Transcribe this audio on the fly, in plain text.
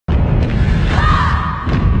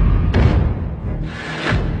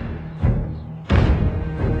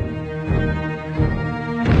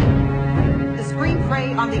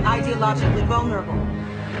biologically vulnerable.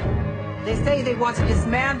 They say they want to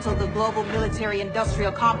dismantle the global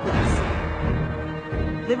military-industrial complex,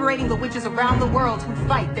 liberating the witches around the world who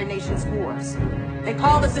fight their nation's wars. They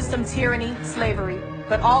call the system tyranny, slavery,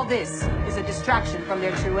 but all this is a distraction from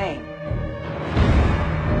their true aim.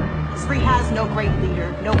 Spree has no great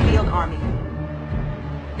leader, no field army.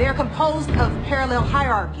 They are composed of parallel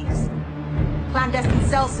hierarchies, clandestine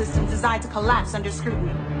cell systems designed to collapse under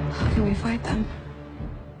scrutiny. How can we fight them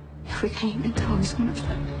if we can't even tell who's one of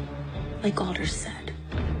them? Like Alder said,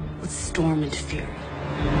 let's storm into fury.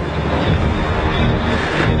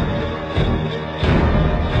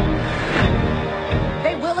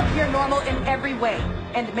 They will appear normal in every way,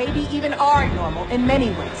 and maybe even are normal in many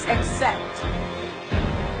ways, except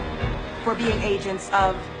for being agents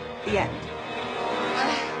of the end.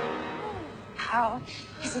 How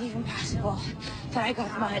is it even possible that I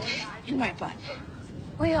got mud in my butt?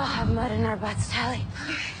 We all have mud in our butts, Tally.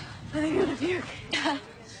 I think I'm gonna puke.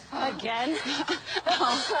 Again?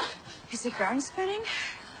 Oh. Is the ground spinning?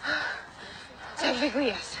 Technically,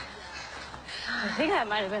 yes. I think that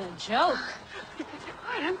might have been a joke.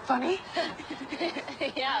 Alright, I'm funny.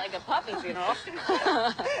 Yeah, like a puppy funeral.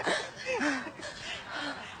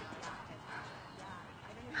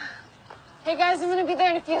 Hey guys, I'm gonna be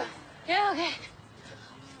there in a few. Yeah, okay.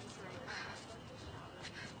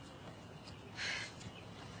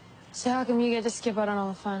 So how come you get to skip out on all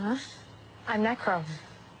the fun, huh? I'm Necro.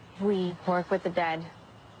 We work with the dead.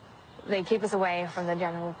 They keep us away from the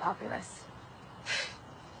general populace.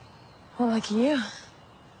 Well, lucky you.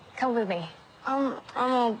 Come with me. I'm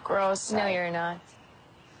all gross. No, you're not.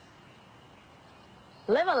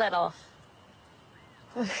 Live a little.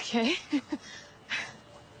 Okay.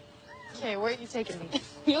 Okay, where are you taking me?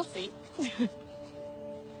 You'll see.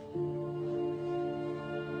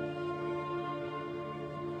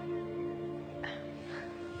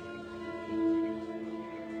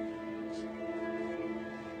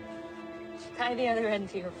 Tie the other end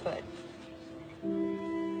to your foot.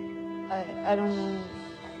 I don't know.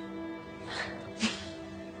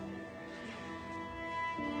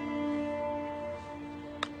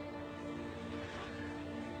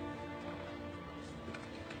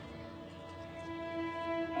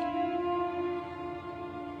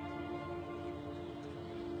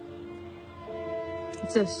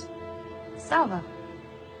 What's this? Salva.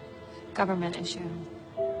 Government issue.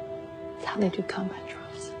 It's how they do combat drops.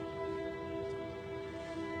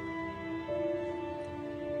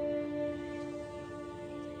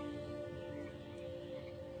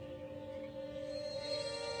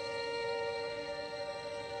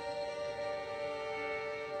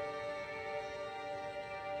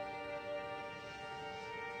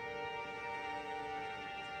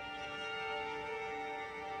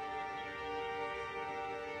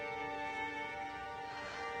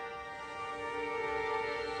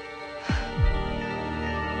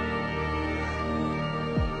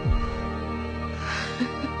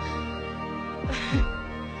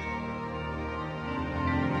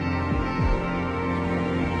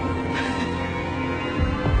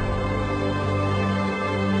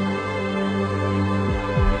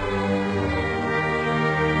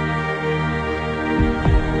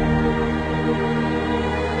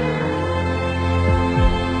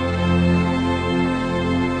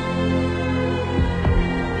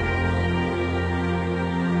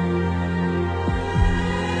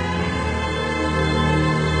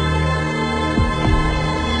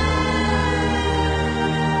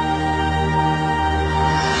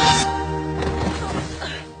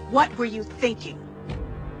 What were you thinking?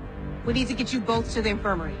 We need to get you both to the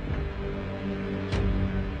infirmary.